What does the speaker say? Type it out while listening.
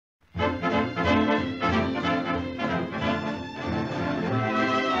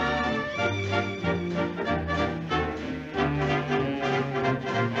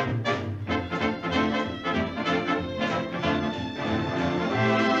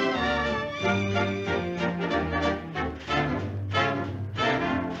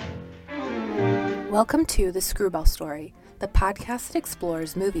Welcome to The Screwball Story, the podcast that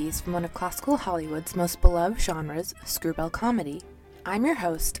explores movies from one of classical Hollywood's most beloved genres, screwball comedy. I'm your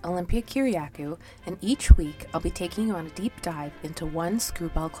host, Olympia Kiriakou, and each week I'll be taking you on a deep dive into one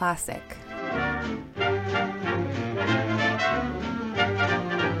screwball classic.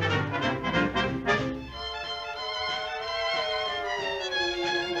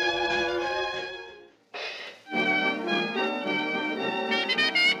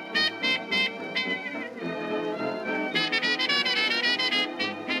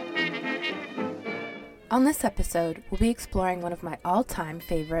 On this episode, we'll be exploring one of my all-time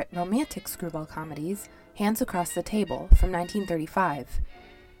favorite romantic screwball comedies, Hands Across the Table, from 1935.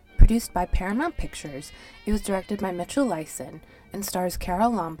 Produced by Paramount Pictures, it was directed by Mitchell Leisen and stars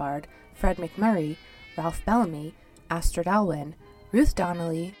Carole Lombard, Fred MacMurray, Ralph Bellamy, Astrid Alwyn, Ruth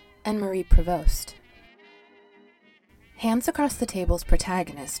Donnelly, and Marie Prevost. Hands Across the Table's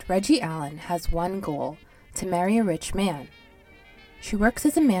protagonist, Reggie Allen, has one goal: to marry a rich man. She works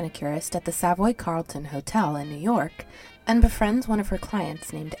as a manicurist at the Savoy Carlton Hotel in New York and befriends one of her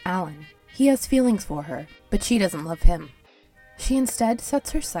clients named Alan. He has feelings for her, but she doesn't love him. She instead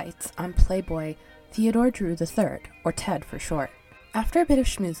sets her sights on playboy Theodore Drew III, or Ted for short. After a bit of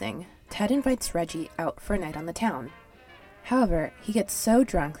schmoozing, Ted invites Reggie out for a night on the town. However, he gets so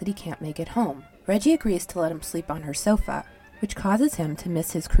drunk that he can't make it home. Reggie agrees to let him sleep on her sofa, which causes him to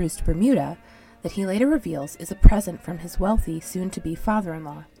miss his cruise to Bermuda, that he later reveals is a present from his wealthy, soon-to-be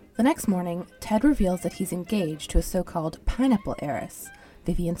father-in-law. The next morning, Ted reveals that he's engaged to a so-called pineapple heiress,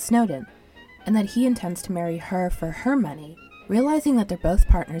 Vivian Snowden, and that he intends to marry her for her money. Realizing that they're both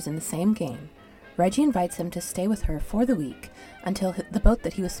partners in the same game, Reggie invites him to stay with her for the week until the boat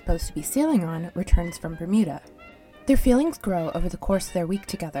that he was supposed to be sailing on returns from Bermuda. Their feelings grow over the course of their week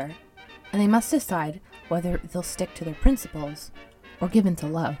together, and they must decide whether they'll stick to their principles or give in to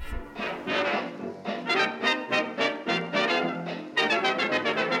love.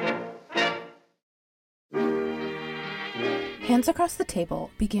 Hands Across the Table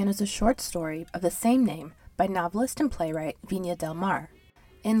began as a short story of the same name by novelist and playwright Viña del Mar.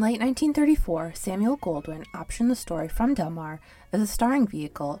 In late 1934, Samuel Goldwyn optioned the story from Del Mar as a starring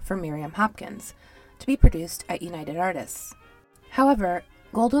vehicle for Miriam Hopkins, to be produced at United Artists. However,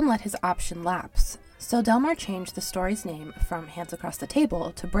 Goldwyn let his option lapse, so Del Mar changed the story's name from Hands Across the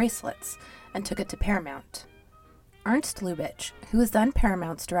Table to Bracelets and took it to Paramount. Ernst Lubitsch, who was then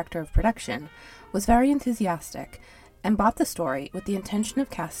Paramount's director of production, was very enthusiastic and bought the story with the intention of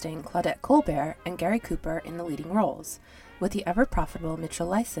casting Claudette Colbert and Gary Cooper in the leading roles, with the ever-profitable Mitchell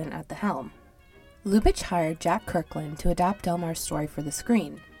Leisen at the helm. Lubitsch hired Jack Kirkland to adapt Del Mar's story for the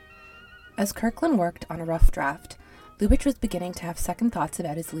screen. As Kirkland worked on a rough draft, Lubitsch was beginning to have second thoughts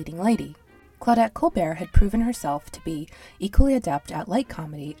about his leading lady. Claudette Colbert had proven herself to be equally adept at light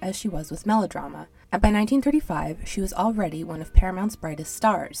comedy as she was with melodrama, and by 1935 she was already one of Paramount's brightest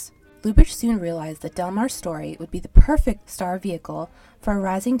stars. Lubitsch soon realized that Del Mar's story would be the perfect star vehicle for a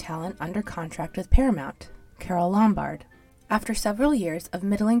rising talent under contract with Paramount, Carole Lombard. After several years of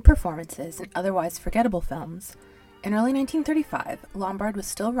middling performances in otherwise forgettable films, in early 1935, Lombard was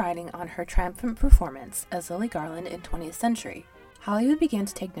still riding on her triumphant performance as Lily Garland in 20th Century. Hollywood began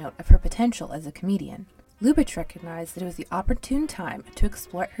to take note of her potential as a comedian. Lubitsch recognized that it was the opportune time to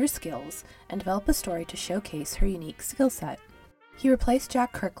exploit her skills and develop a story to showcase her unique skill set. He replaced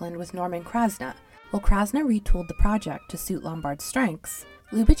Jack Kirkland with Norman Krasna. While Krasna retooled the project to suit Lombard's strengths,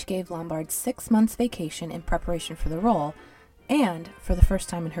 Lubitsch gave Lombard 6 months vacation in preparation for the role, and, for the first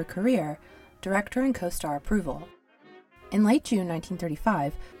time in her career, director and co-star approval. In late June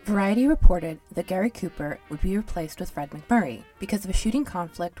 1935, Variety reported that Gary Cooper would be replaced with Fred MacMurray because of a shooting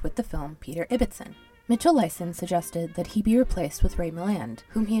conflict with the film Peter Ibbotson. Mitchell Leisen suggested that he be replaced with Ray Milland,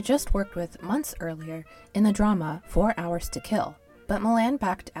 whom he had just worked with months earlier in the drama 4 Hours to Kill. But Milland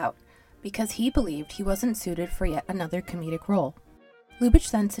backed out because he believed he wasn't suited for yet another comedic role.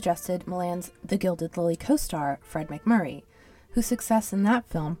 Lubitsch then suggested Milland's The Gilded Lily co-star, Fred MacMurray, whose success in that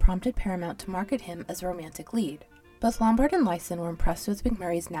film prompted Paramount to market him as a romantic lead. Both Lombard and Leisen were impressed with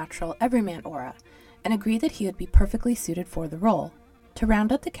MacMurray's natural everyman aura and agreed that he would be perfectly suited for the role. To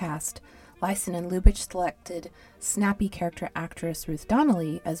round out the cast, Leisen and Lubitsch selected snappy character actress Ruth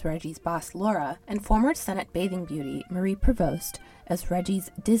Donnelly as Reggie's boss Laura, and former Senate bathing beauty Marie Prevost as Reggie's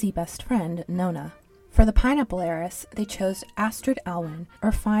dizzy best friend Nona. For the pineapple heiress, they chose Astrid Alwyn, a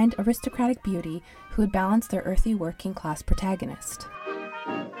refined aristocratic beauty who would balance their earthy working-class protagonist.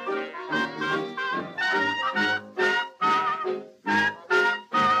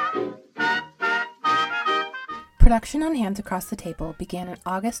 Production on Hands Across the Table began in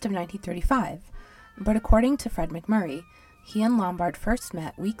August of 1935, but according to Fred MacMurray, he and Lombard first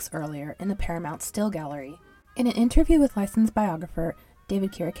met weeks earlier in the Paramount Still Gallery. In an interview with Leisen's biographer,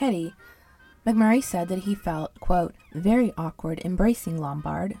 David Chirichetti, McMurray said that he felt, quote, very awkward embracing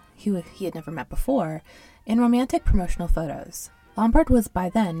Lombard, who he had never met before, in romantic promotional photos. Lombard was by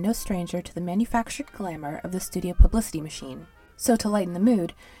then no stranger to the manufactured glamour of the studio publicity machine. So to lighten the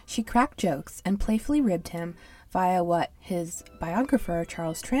mood, she cracked jokes and playfully ribbed him via what his biographer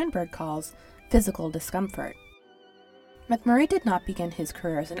Charles Tranberg calls physical discomfort. McMurray did not begin his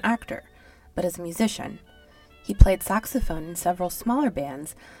career as an actor, but as a musician. He played saxophone in several smaller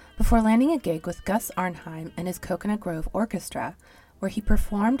bands before landing a gig with Gus Arnheim and his Coconut Grove Orchestra, where he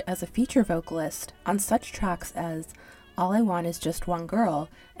performed as a feature vocalist on such tracks as All I Want Is Just One Girl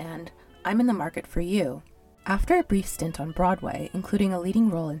and I'm in the Market for You. After a brief stint on Broadway, including a leading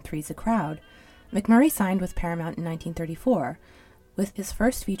role in Three's a Crowd, McMurray signed with Paramount in 1934, with his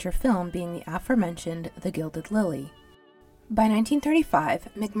first feature film being the aforementioned The Gilded Lily. By 1935,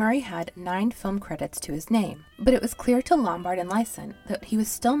 McMurray had 9 film credits to his name, but it was clear to Lombard and Leisen that he was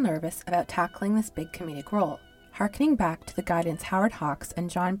still nervous about tackling this big comedic role. Harkening back to the guidance Howard Hawks and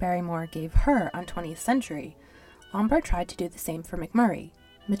John Barrymore gave her on 20th Century, Lombard tried to do the same for McMurray.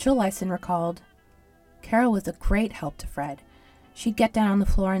 Mitchell Leisen recalled, Carol was a great help to Fred. She'd get down on the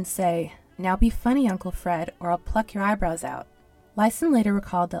floor and say, now be funny, Uncle Fred, or I'll pluck your eyebrows out. Leisen later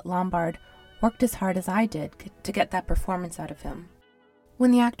recalled that Lombard worked as hard as I did to get that performance out of him. When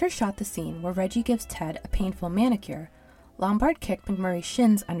the actors shot the scene where Reggie gives Ted a painful manicure, Lombard kicked McMurray's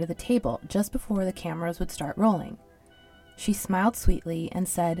shins under the table just before the cameras would start rolling. She smiled sweetly and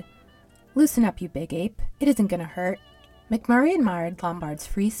said, loosen up, you big ape. It isn't going to hurt. McMurray admired Lombard's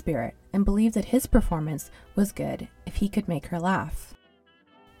free spirit and believed that his performance was good if he could make her laugh.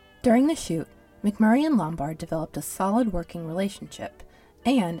 During the shoot, McMurray and Lombard developed a solid working relationship,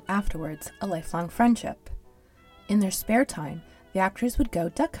 and, afterwards, a lifelong friendship. In their spare time, the actors would go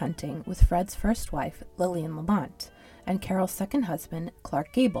duck hunting with Fred's first wife, Lillian Lamont, and Carol's second husband,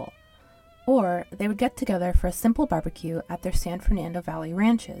 Clark Gable, or they would get together for a simple barbecue at their San Fernando Valley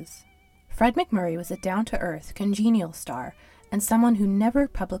ranches. Fred McMurray was a down-to-earth, congenial star, and someone who never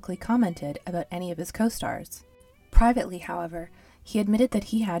publicly commented about any of his co-stars. Privately, however, he admitted that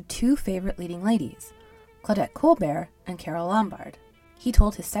he had 2 favorite leading ladies, Claudette Colbert and Carole Lombard. He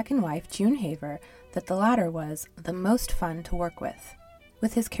told his second wife, June Haver, that the latter was the most fun to work with.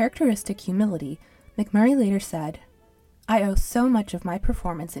 With his characteristic humility, McMurray later said, I owe so much of my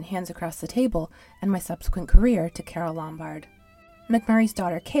performance in Hands Across the Table and my subsequent career to Carole Lombard. McMurray's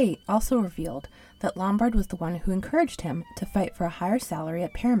daughter Kate also revealed that Lombard was the one who encouraged him to fight for a higher salary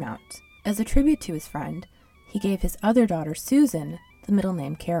at Paramount. As a tribute to his friend, he gave his other daughter Susan the middle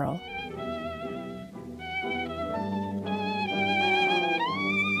name Carol.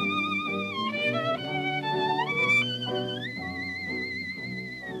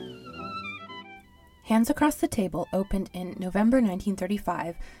 Hands Across the Table opened in November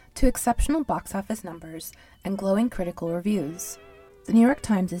 1935 to exceptional box office numbers and glowing critical reviews. The New York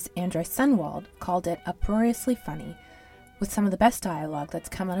Times' Andrei Sunwald called it uproariously funny, with some of the best dialogue that's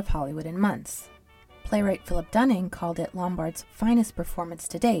come out of Hollywood in months. Playwright Philip Dunning called it Lombard's finest performance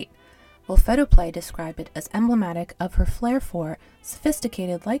to date, while Photoplay described it as emblematic of her flair for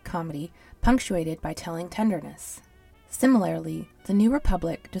sophisticated light comedy punctuated by telling tenderness. Similarly, The New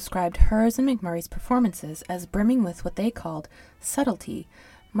Republic described hers and McMurray's performances as brimming with what they called subtlety,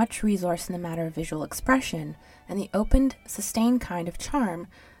 much resource in the matter of visual expression, and the opened, sustained kind of charm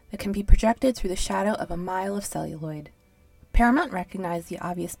that can be projected through the shadow of a mile of celluloid. Paramount recognized the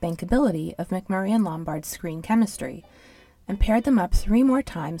obvious bankability of McMurray and Lombard's screen chemistry, and paired them up 3 more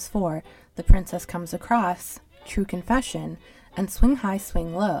times for The Princess Comes Across, True Confession, and Swing High,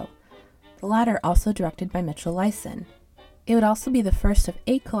 Swing Low, the latter also directed by Mitchell Leisen. It would also be the first of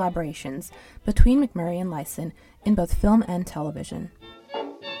 8 collaborations between McMurray and Leisen in both film and television.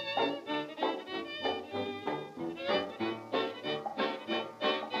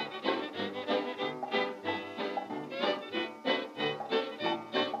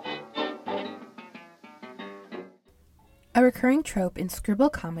 A recurring trope in screwball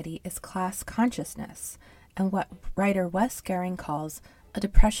comedy is class consciousness, and what writer Wes Gehring calls a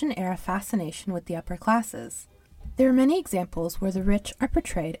Depression-era fascination with the upper classes. There are many examples where the rich are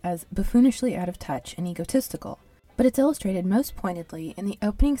portrayed as buffoonishly out of touch and egotistical, but it's illustrated most pointedly in the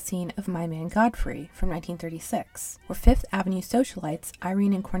opening scene of My Man Godfrey from 1936, where Fifth Avenue socialites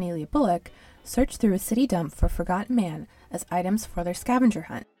Irene and Cornelia Bullock search through a city dump for forgotten man as items for their scavenger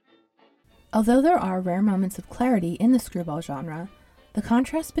hunt. Although there are rare moments of clarity in the screwball genre, the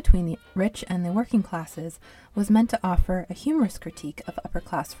contrast between the rich and the working classes was meant to offer a humorous critique of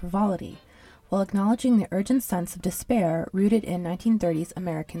upper-class frivolity, while acknowledging the urgent sense of despair rooted in 1930s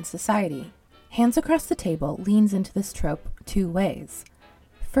American society. Hands Across the Table leans into this trope two ways.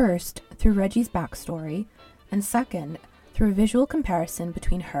 First, through Reggie's backstory, and second, through a visual comparison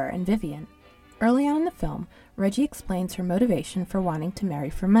between her and Vivian. Early on in the film, Reggie explains her motivation for wanting to marry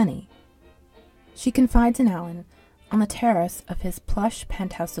for money. She confides in Alan on the terrace of his plush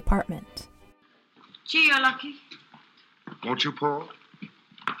penthouse apartment. Gee, you're lucky. Won't you, Paul?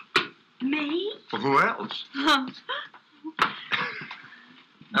 Me? Well, who else?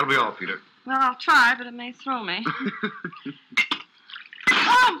 That'll be all, Peter. Well, I'll try, but it may throw me.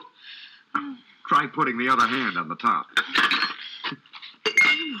 Oh! Try putting the other hand on the top.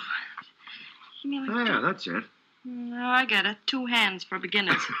 You mean like There, that's it. No, I get it. 2 hands for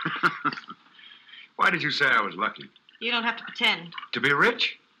beginners. Why did you say I was lucky? You don't have to pretend. To be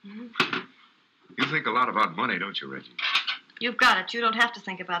rich? Mm-hmm. You think a lot about money, don't you, Reggie? You've got it. You don't have to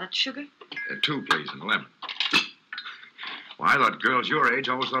think about it. Sugar? 2, please, and a lemon. Well, I thought girls your age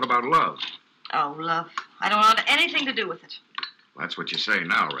always thought about love. Oh, love. I don't want anything to do with it. That's what you say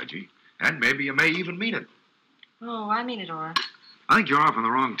now, Reggie. And maybe you may even mean it. Oh, I mean it all right. I think you're off on the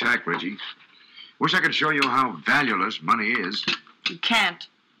wrong tack, Reggie. Wish I could show you how valueless money is. You can't.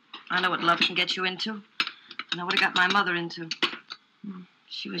 I know what love can get you into. I know what it got my mother into.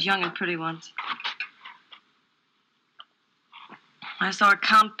 She was young and pretty once. I saw her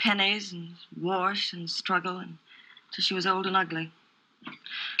count pennies and wash and struggle until she was old and ugly.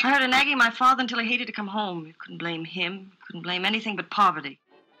 I heard her nagging my father until he hated to come home. You couldn't blame him. You couldn't blame anything but poverty.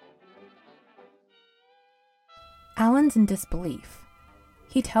 Alan's in disbelief.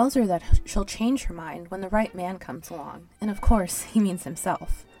 He tells her that she'll change her mind when the right man comes along, and of course, he means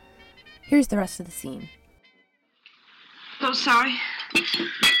himself. Here's the rest of the scene. So sorry.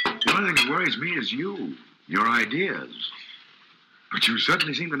 The only thing that worries me is you, your ideas. But you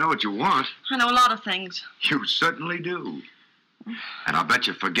certainly seem to know what you want. I know a lot of things. You certainly do. And I'll bet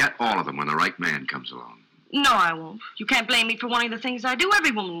you forget all of them when the right man comes along. No, I won't. You can't blame me for wanting the things I do.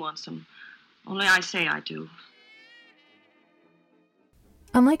 Every woman wants them. Only I say I do.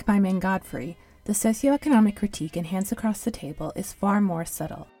 Unlike My Man Godfrey, the socioeconomic critique in Hands Across the Table is far more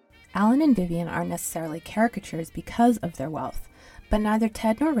subtle. Alan and Vivian aren't necessarily caricatures because of their wealth, but neither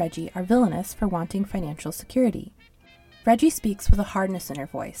Ted nor Reggie are villainous for wanting financial security. Reggie speaks with a hardness in her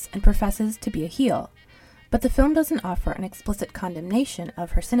voice and professes to be a heel, but the film doesn't offer an explicit condemnation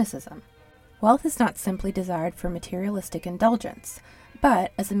of her cynicism. Wealth is not simply desired for materialistic indulgence,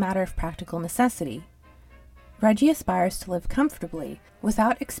 but as a matter of practical necessity. Reggie aspires to live comfortably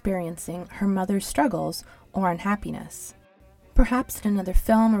without experiencing her mother's struggles or unhappiness. Perhaps in another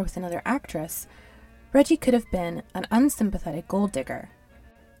film or with another actress, Reggie could have been an unsympathetic gold digger.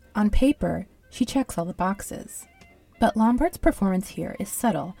 On paper, she checks all the boxes. But Lombard's performance here is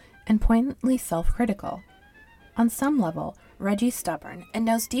subtle and poignantly self-critical. On some level, Reggie's stubborn and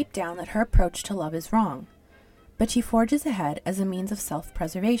knows deep down that her approach to love is wrong. But she forges ahead as a means of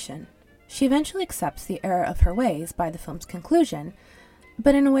self-preservation. She eventually accepts the error of her ways by the film's conclusion,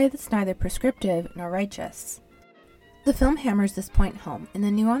 but in a way that's neither prescriptive nor righteous. The film hammers this point home in the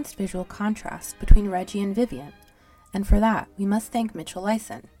nuanced visual contrast between Reggie and Vivian, and for that we must thank Mitchell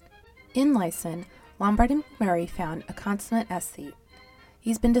Leisen. In Leisen, Lombard and McMurray found a consummate aesthete.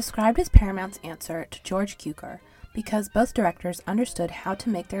 He's been described as Paramount's answer to George Cukor because both directors understood how to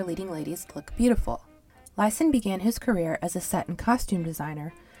make their leading ladies look beautiful. Leisen began his career as a set and costume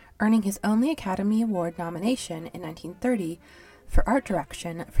designer, earning his only Academy Award nomination in 1930 for art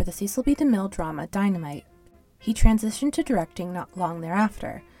direction for the Cecil B. DeMille drama Dynamite. He transitioned to directing not long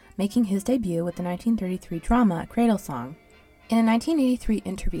thereafter, making his debut with the 1933 drama Cradle Song. In a 1983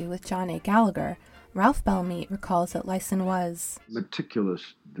 interview with John A. Gallagher, Ralph Bellamy recalls that Leisen was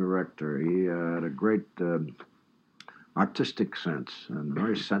meticulous director. He had a great artistic sense and a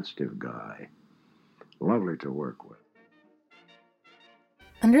very sensitive guy. Lovely to work with.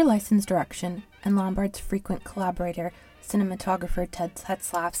 Under Leisen's direction and Lombard's frequent collaborator, cinematographer Ted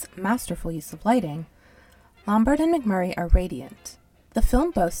Tetzlaff's masterful use of lighting, Lombard and McMurray are radiant. The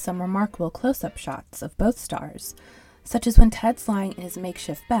film boasts some remarkable close-up shots of both stars, such as when Ted's lying in his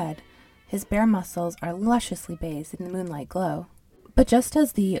makeshift bed. His bare muscles are lusciously bathed in the moonlight glow. But just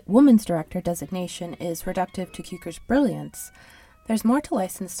as the woman's director designation is reductive to Cukor's brilliance, there's more to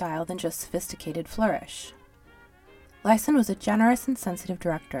Leisen's style than just sophisticated flourish. Leisen was a generous and sensitive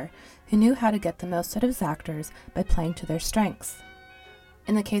director who knew how to get the most out of his actors by playing to their strengths.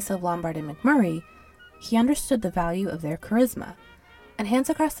 In the case of Lombard and McMurray, he understood the value of their charisma, and Hands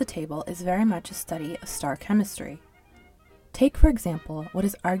Across the Table is very much a study of star chemistry. Take, for example, what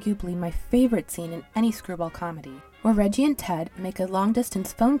is arguably my favorite scene in any screwball comedy, where Reggie and Ted make a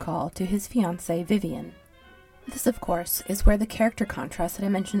long-distance phone call to his fiancée, Vivian. This, of course, is where the character contrast that I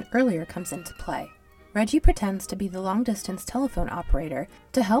mentioned earlier comes into play. Reggie pretends to be the long-distance telephone operator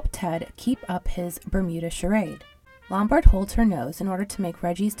to help Ted keep up his Bermuda charade. Lombard holds her nose in order to make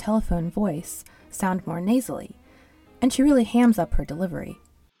Reggie's telephone voice sound more nasally, and she really hams up her delivery.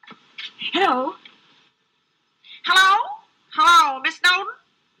 Hello? Hello? Hello, Miss Snowden?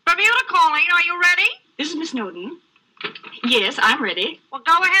 Bermuda calling. Are you ready? This is Miss Snowden. Yes, I'm ready. Well,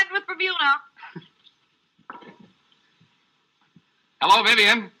 go ahead with Bermuda. Hello,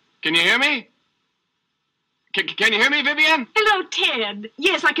 Vivian. Can you hear me? Can you hear me, Vivian? Hello, Ted.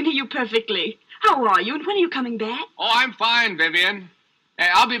 Yes, I can hear you perfectly. How are you, and when are you coming back? Oh, I'm fine, Vivian.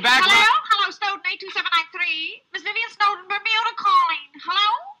 I'll be back. Hello, Snowden 82793. Miss Vivian Snowden, Bermuda calling.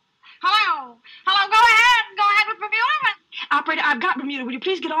 Hello, go ahead with Bermuda. Operator, I've got Bermuda. Will you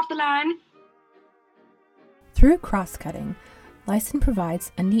please get off the line? Through cross-cutting, Leisen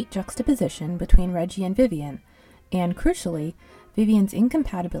provides a neat juxtaposition between Reggie and Vivian, and crucially, Vivian's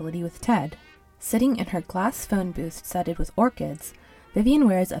incompatibility with Ted. Sitting in her glass phone booth studded with orchids, Vivian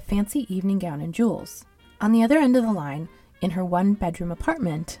wears a fancy evening gown and jewels. On the other end of the line, in her one-bedroom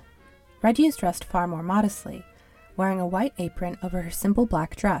apartment, Reggie is dressed far more modestly, wearing a white apron over her simple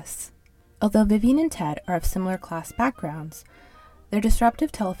black dress. Although Vivian and Ted are of similar class backgrounds, their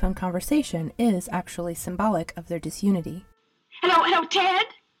disruptive telephone conversation is actually symbolic of their disunity. Hello, Ted?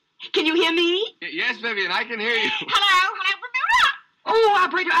 Can you hear me? Yes, Vivian, I can hear you. Hello, Bermuda. Oh,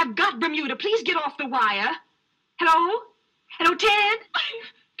 operator, I've got Bermuda. Please get off the wire. Hello, Ted?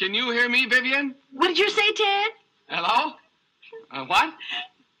 Can you hear me, Vivian? What did you say, Ted? Hello? What?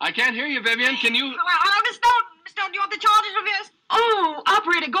 I can't hear you, Vivian. Can you... Hello, Miss Snowden. Miss Snowden, do you want the charges of this? Oh,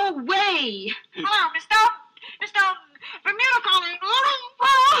 operator, go away. Hello, Miss Snowden. Miss Snowden, Bermuda calling.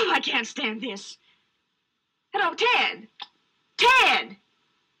 Oh, I can't stand this. Hello, Ted. Ted.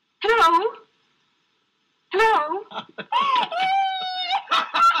 Hello.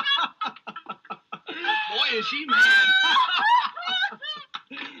 Boy, is she mad.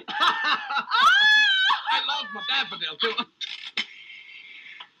 I lost my daffodil, too.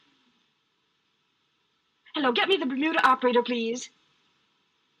 Hello, get me the Bermuda operator, please.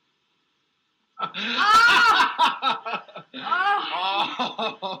 Oh,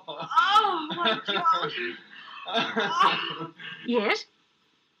 my God. Yes?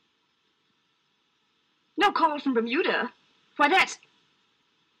 No call from Bermuda. Why, that's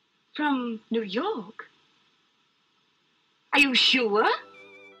from New York. Are you sure?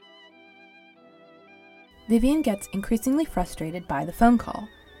 Vivian gets increasingly frustrated by the phone call,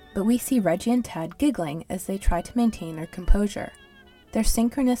 but we see Reggie and Ted giggling as they try to maintain their composure. Their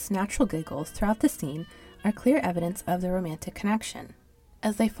synchronous, natural giggles throughout the scene are clear evidence of their romantic connection.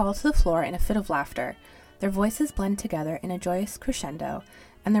 As they fall to the floor in a fit of laughter, their voices blend together in a joyous crescendo,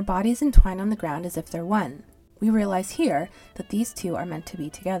 and their bodies entwine on the ground as if they're one. We realize here that these two are meant to be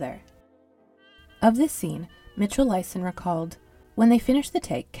together. Of this scene, Mitchell Leisen recalled, "When they finished the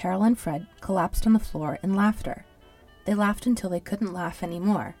take, Carol and Fred collapsed on the floor in laughter. They laughed until they couldn't laugh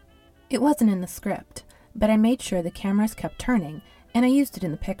anymore. It wasn't in the script, but I made sure the cameras kept turning, and I used it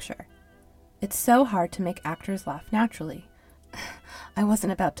in the picture. It's so hard to make actors laugh naturally. I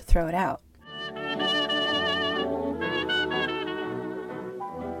wasn't about to throw it out."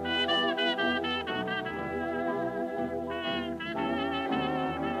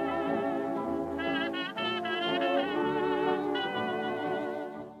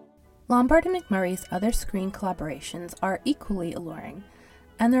 Lombard and McMurray's other screen collaborations are equally alluring,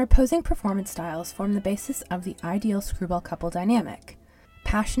 and their opposing performance styles form the basis of the ideal screwball couple dynamic.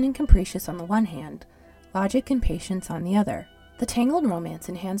 Passion and capricious on the one hand, logic and patience on the other. The tangled romance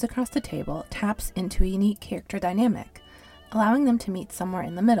in Hands Across the Table taps into a unique character dynamic, allowing them to meet somewhere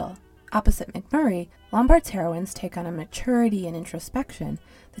in the middle. Opposite McMurray, Lombard's heroines take on a maturity and introspection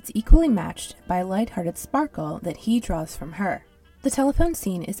that's equally matched by a lighthearted sparkle that he draws from her. The telephone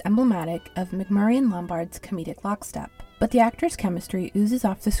scene is emblematic of McMurray and Lombard's comedic lockstep, but the actors' chemistry oozes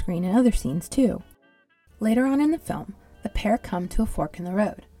off the screen in other scenes too. Later on in the film, the pair come to a fork in the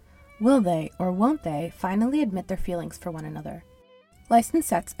road. Will they, or won't they, finally admit their feelings for one another? Leisen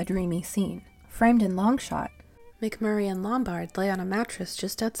sets a dreamy scene. Framed in long shot, McMurray and Lombard lay on a mattress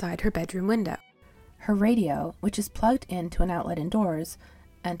just outside her bedroom window. Her radio, which is plugged into an outlet indoors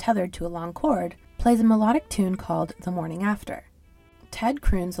and tethered to a long cord, plays a melodic tune called The Morning After. Ted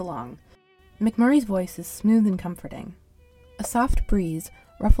croons along. McMurray's voice is smooth and comforting. A soft breeze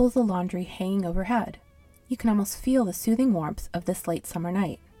ruffles the laundry hanging overhead. You can almost feel the soothing warmth of this late summer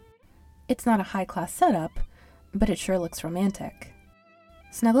night. It's not a high-class setup, but it sure looks romantic.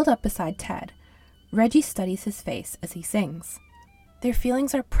 Snuggled up beside Ted, Reggie studies his face as he sings. Their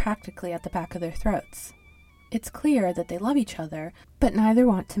feelings are practically at the back of their throats. It's clear that they love each other, but neither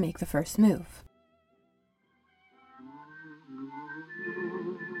want to make the first move.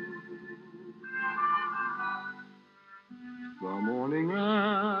 The morning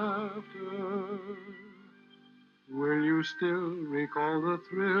after, will you still recall the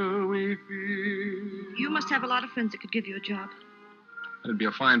thrill we feel? You must have a lot of friends that could give you a job. That'd be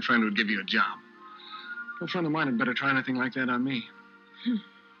a fine friend who'd give you a job. No friend of mine had better try anything like that on me.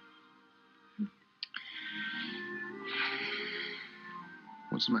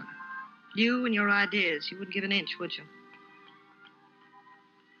 What's the matter? You and your ideas. You wouldn't give an inch, would you?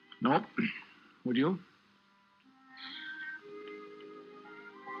 Nope. Would you?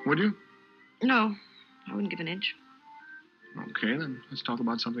 Would you? No, I wouldn't give an inch. Okay, then let's talk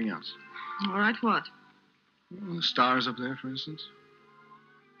about something else. All right, what? Well, the stars up there, for instance.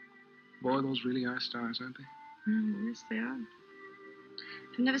 Boy, those really are stars, aren't they? Yes, they are.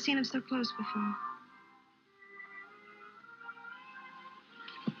 I've never seen them so close before.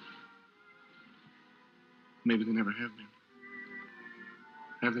 Maybe they never have been.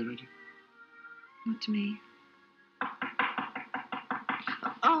 Have they, Reggie? Not to me.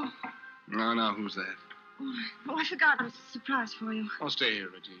 Oh. No, who's that? Oh, I forgot. It was a surprise for you. Oh, stay here,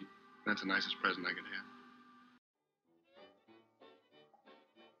 Reggie. That's the nicest present I could have.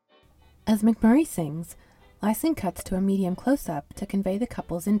 As McMurray sings, Leisen cuts to a medium close-up to convey the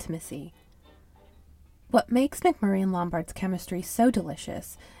couple's intimacy. What makes McMurray and Lombard's chemistry so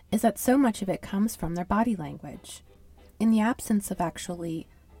delicious is that so much of it comes from their body language. In the absence of actually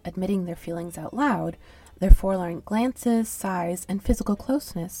admitting their feelings out loud, their forlorn glances, sighs, and physical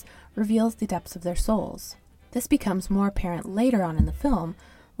closeness reveals the depths of their souls. This becomes more apparent later on in the film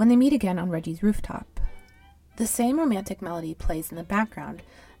when they meet again on Reggie's rooftop. The same romantic melody plays in the background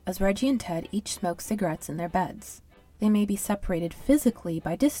as Reggie and Ted each smoke cigarettes in their beds. They may be separated physically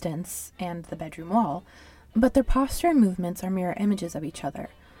by distance and the bedroom wall, but their posture and movements are mirror images of each other,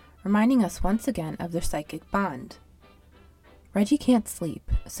 reminding us once again of their psychic bond. Reggie can't sleep,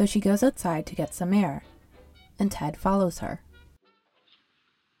 so she goes outside to get some air, and Ted follows her.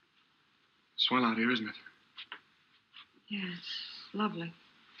 Swell out here, isn't it? Yes, lovely.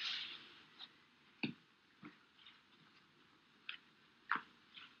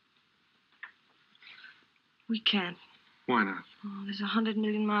 We can't. Why not? Oh, there's 100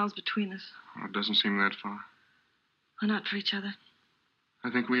 million miles between us. Oh, it doesn't seem that far. We're not for each other. I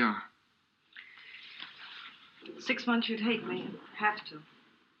think we are. 6 months you'd hate me. You'd have to.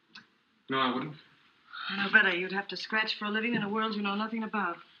 No, I wouldn't. I know better. You'd have to scratch for a living in a world you know nothing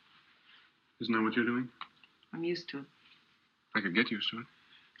about. Isn't that what you're doing? I'm used to it. I could get used to it.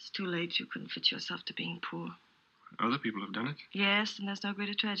 It's too late. You couldn't fit yourself to being poor. Other people have done it. Yes, and there's no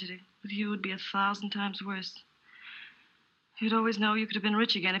greater tragedy. With you, it would be 1,000 times worse. You'd always know you could have been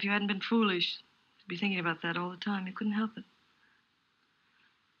rich again if you hadn't been foolish. You'd be thinking about that all the time. You couldn't help it.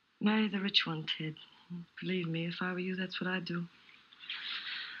 Marry the rich one, Ted. Believe me, if I were you, that's what I'd do.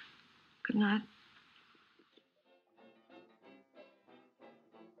 Good night.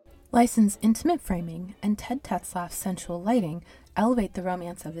 Leisen's intimate framing and Ted Tetzlaff's sensual lighting elevate the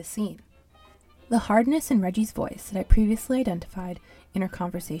romance of the scene. The hardness in Reggie's voice that I previously identified in her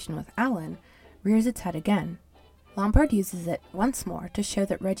conversation with Alan rears its head again. Lombard uses it once more to show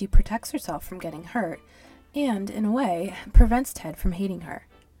that Reggie protects herself from getting hurt and, in a way, prevents Ted from hating her.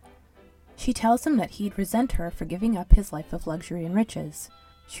 She tells him that he'd resent her for giving up his life of luxury and riches.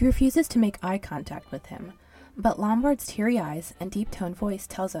 She refuses to make eye contact with him, but Lombard's teary eyes and deep-toned voice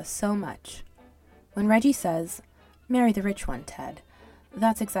tells us so much. When Reggie says, "Marry the rich one, Ted,"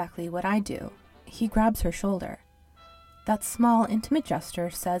 that's exactly what I do. He grabs her shoulder. That small, intimate gesture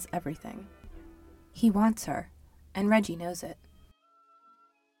says everything. He wants her, and Reggie knows it.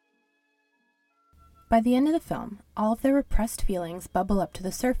 By the end of the film, all of their repressed feelings bubble up to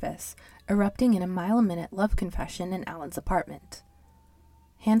the surface, erupting in a mile-a-minute love confession in Alan's apartment.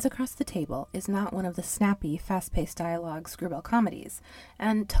 Hands Across the Table is not one of the snappy, fast-paced dialogue screwball comedies,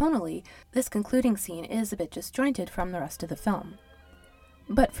 and tonally, this concluding scene is a bit disjointed from the rest of the film.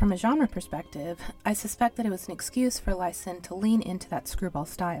 But from a genre perspective, I suspect that it was an excuse for Leisen to lean into that screwball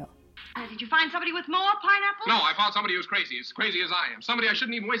style. Did you find somebody with more pineapples? No, I found somebody who's crazy, as crazy as I am. Somebody I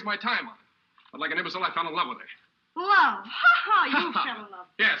shouldn't even waste my time on. But like an imbecile, I fell in love with her. Love? You fell in love.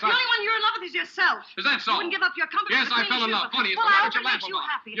 Yes, The only one you're in love with is yourself. Is that so? You wouldn't give up your comfort. Yes, for the I fell in clean love. shoes. Funny, well, why I don't you hope it laugh makes you about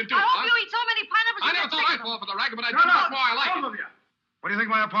it? happy. You do, I hope huh? you eat so many pineapples I you never get thought sick I'd of fall them. for the racket, but I Shut do. up! That's why I like Both it. of you. What do you think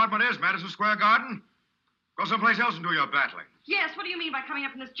of my apartment is, Madison Square Garden? Go someplace else and do your battling. Yes, what do you mean by coming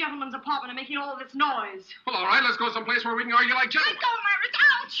up in this gentleman's apartment and making all this noise? Well, all right, let's go someplace where we can argue like gentlemen. Let go, Iris!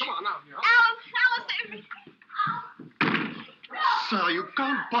 Ouch! Come on now, Alice, Alice, save me! Sir, you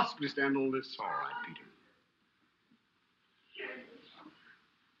can't possibly stand all this. All right, Peter.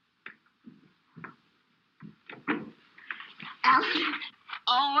 Alan?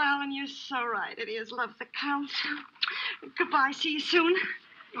 Oh, Alan, you're so right. It is love that counts. Goodbye. See you soon.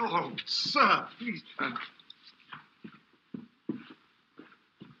 Oh, sir, please.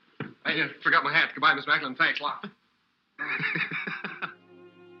 I forgot my hat. Goodbye, Miss Macklin. Thanks a lot.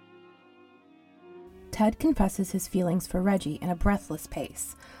 Ted confesses his feelings for Reggie in a breathless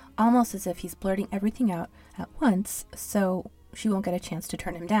pace, almost as if he's blurting everything out at once so she won't get a chance to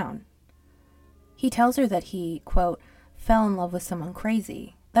turn him down. He tells her that he, quote, fell in love with someone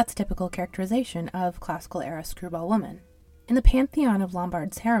crazy. That's typical characterization of classical-era screwball woman. In the pantheon of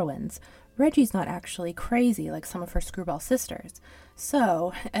Lombard's heroines, Reggie's not actually crazy like some of her screwball sisters,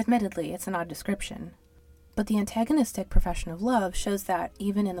 so, admittedly, it's an odd description. But the antagonistic profession of love shows that,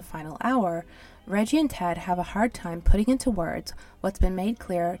 even in the final hour, Reggie and Ted have a hard time putting into words what's been made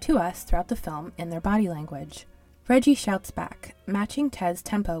clear to us throughout the film in their body language. Reggie shouts back, matching Ted's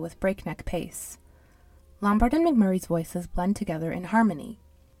tempo with breakneck pace. Lombard and McMurray's voices blend together in harmony.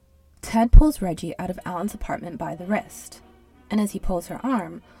 Ted pulls Reggie out of Alan's apartment by the wrist, and as he pulls her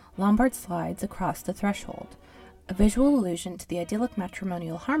arm, Lombard slides across the threshold, a visual allusion to the idyllic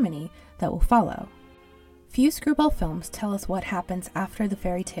matrimonial harmony that will follow. Few screwball films tell us what happens after the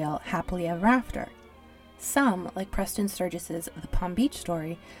fairy tale happily ever after. Some, like Preston Sturges's The Palm Beach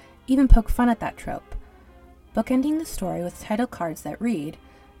Story, even poke fun at that trope, bookending the story with title cards that read,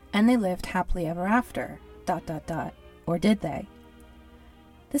 "And they lived happily ever after, ... or did they?"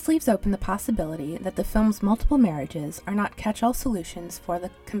 This leaves open the possibility that the film's multiple marriages are not catch-all solutions for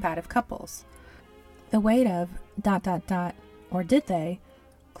the combative couples. The weight of ... or did they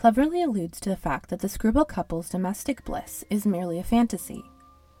cleverly alludes to the fact that the screwball couple's domestic bliss is merely a fantasy.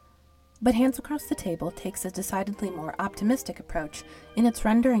 But Hands Across the Table takes a decidedly more optimistic approach in its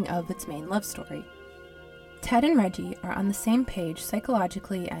rendering of its main love story. Ted and Reggie are on the same page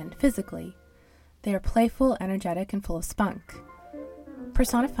psychologically and physically. They are playful, energetic, and full of spunk,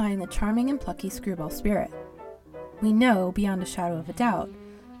 personifying the charming and plucky screwball spirit. We know, beyond a shadow of a doubt,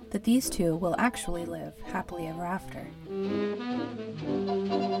 that these two will actually live happily ever after.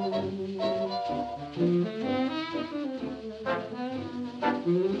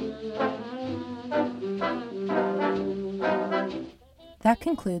 That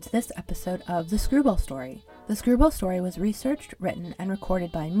concludes this episode of The Screwball Story. The Screwball Story was researched, written, and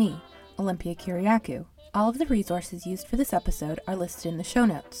recorded by me, Olympia Kiriakou. All of the resources used for this episode are listed in the show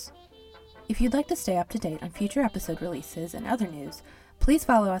notes. If you'd like to stay up to date on future episode releases and other news, please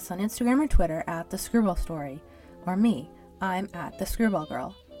follow us on Instagram or Twitter at The Screwball Story, or me, I'm at The Screwball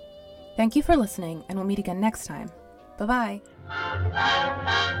Girl. Thank you for listening, and we'll meet again next time. Bye-bye!